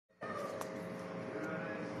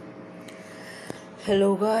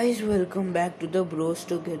Hello guys, welcome back to the Bros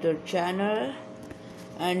Together channel,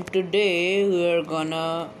 and today we are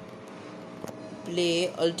gonna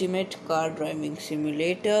play Ultimate Car Driving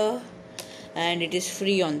Simulator, and it is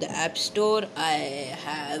free on the App Store. I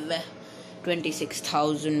have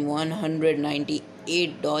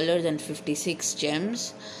 $26,198 and 56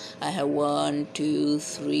 gems. I have 1, 2,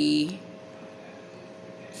 3,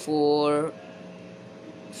 4,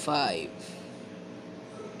 5.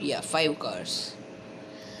 Yeah, 5 cars.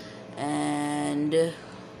 And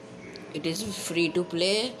it is free to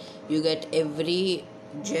play. You get every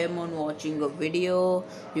gem on watching a video.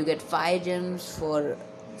 You get 5 gems for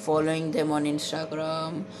following them on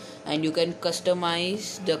Instagram, and you can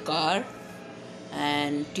customize the car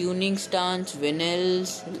and tuning stands,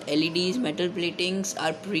 vinyls, LEDs, metal platings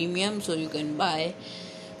are premium, so you can buy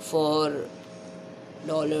for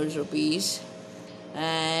dollars, rupees,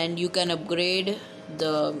 and you can upgrade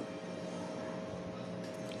the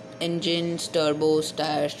engines, turbos,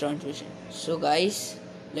 tires, transmission. So guys,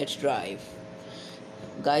 let's drive.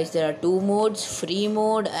 Guys, there are 2 modes, free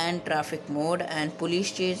mode and traffic mode, and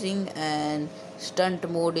police chasing and stunt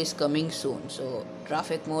mode is coming soon. So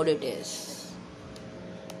traffic mode it is.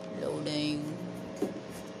 Loading.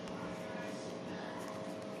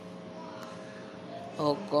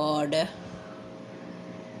 Oh god.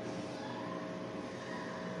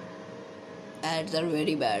 Ads are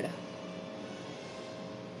very bad.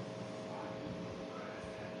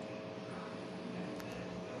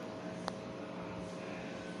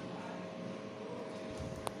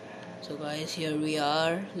 So guys, here we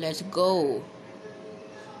are. Let's go.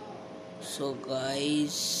 So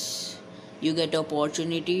guys, you get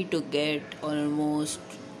opportunity to get almost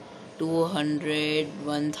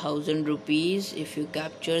 201,000 rupees if you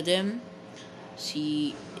capture them.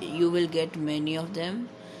 See, you will get many of them.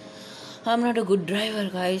 I'm not a good driver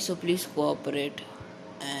guys, so please cooperate.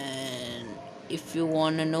 And if you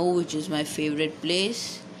wanna know which is my favorite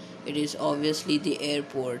place, it is obviously the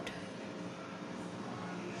airport.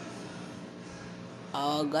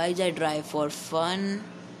 Guys, I drive for fun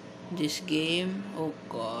this game. Oh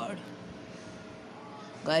god.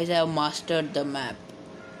 Guys, I have mastered the map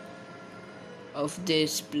of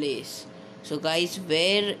this place. So guys,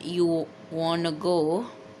 where you wanna go,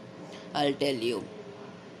 I'll tell you.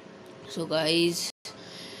 So guys,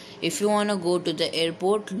 if you wanna go to the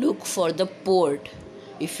airport, look for the port.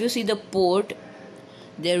 If you see the port,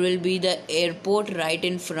 there will be the airport right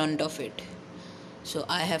in front of it. So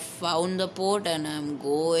I have found the port and I'm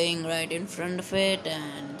going right in front of it,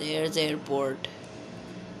 and there's the airport.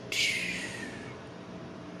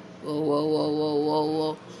 Whoa, whoa, whoa, whoa, whoa,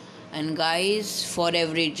 whoa. And guys, for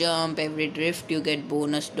every jump, every drift, you get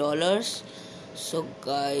bonus dollars. So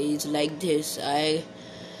guys, like this, I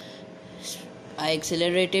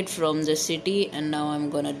accelerated from the city and now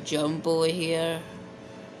I'm gonna jump over here.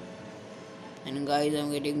 And guys,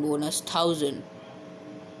 I'm getting bonus 1,000.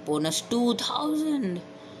 Bonus 2,000.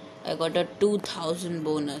 I got a 2,000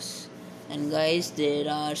 bonus. And guys, there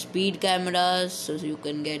are speed cameras, so you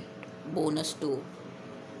can get bonus too.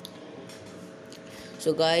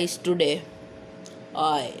 So guys, today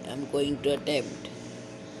I am going to attempt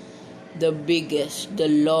the biggest, the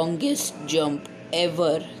longest jump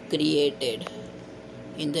ever created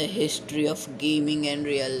in the history of gaming and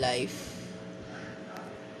real life.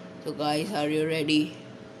 So guys, are you ready?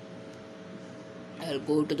 I'll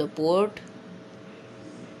go to the port.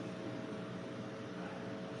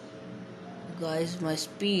 Guys, my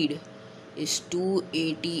speed is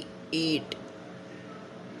 288.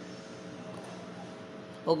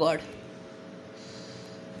 Oh god.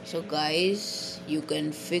 So guys, you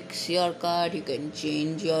can fix your car, you can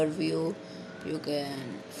change your view, you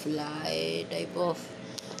can fly type of,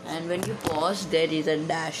 and when you pause there is a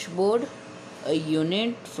dashboard, a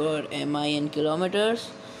unit for MI and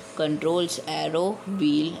kilometers, controls, arrow,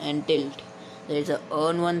 wheel and tilt. There is a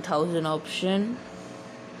earn 1,000 option.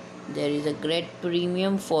 There is a get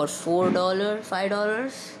premium for $4,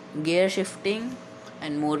 $5, gear shifting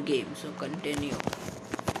and more games. So continue.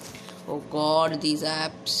 Oh god, these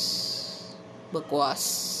apps बकवास.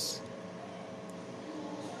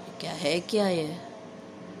 क्या ये?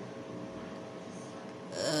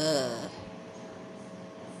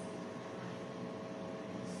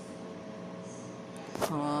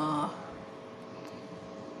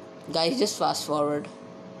 Guys, just fast forward.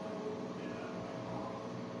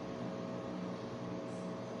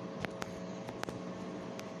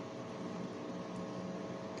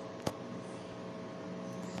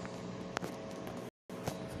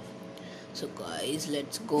 So guys,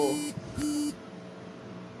 let's go.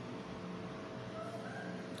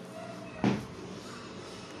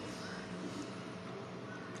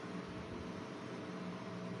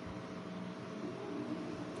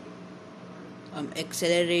 I'm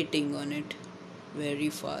accelerating on it very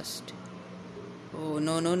fast. Oh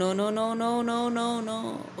no no no no no no no no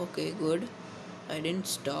no. Okay, good. I didn't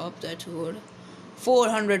stop, that's good.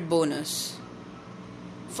 400 bonus.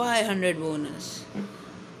 500 bonus.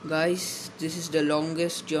 Guys, this is the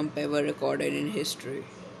longest jump ever recorded in history.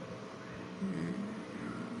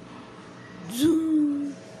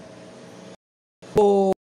 Zoom.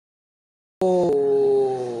 Oh.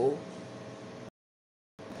 Oh.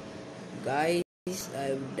 Guys,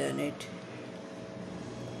 I've done it.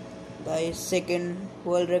 Guys, second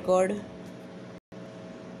world record.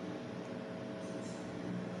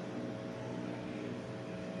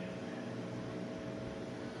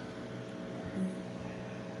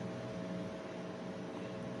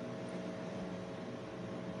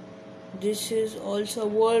 This is also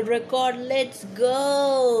world record. Let's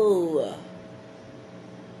go.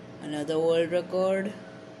 Another world record.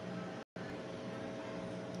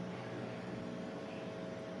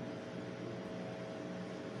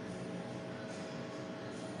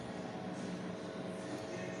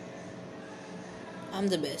 I'm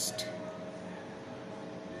the best.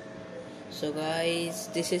 So guys,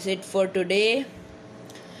 this is it for today.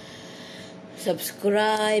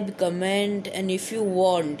 Subscribe, comment, and if you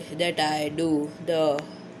want that I do the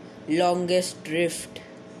longest drift,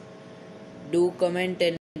 do comment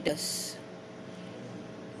and tell us.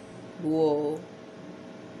 Whoa.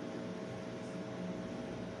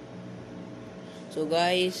 So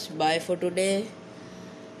guys, bye for today,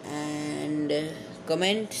 and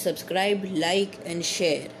comment, subscribe, like and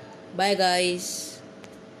share. Bye guys.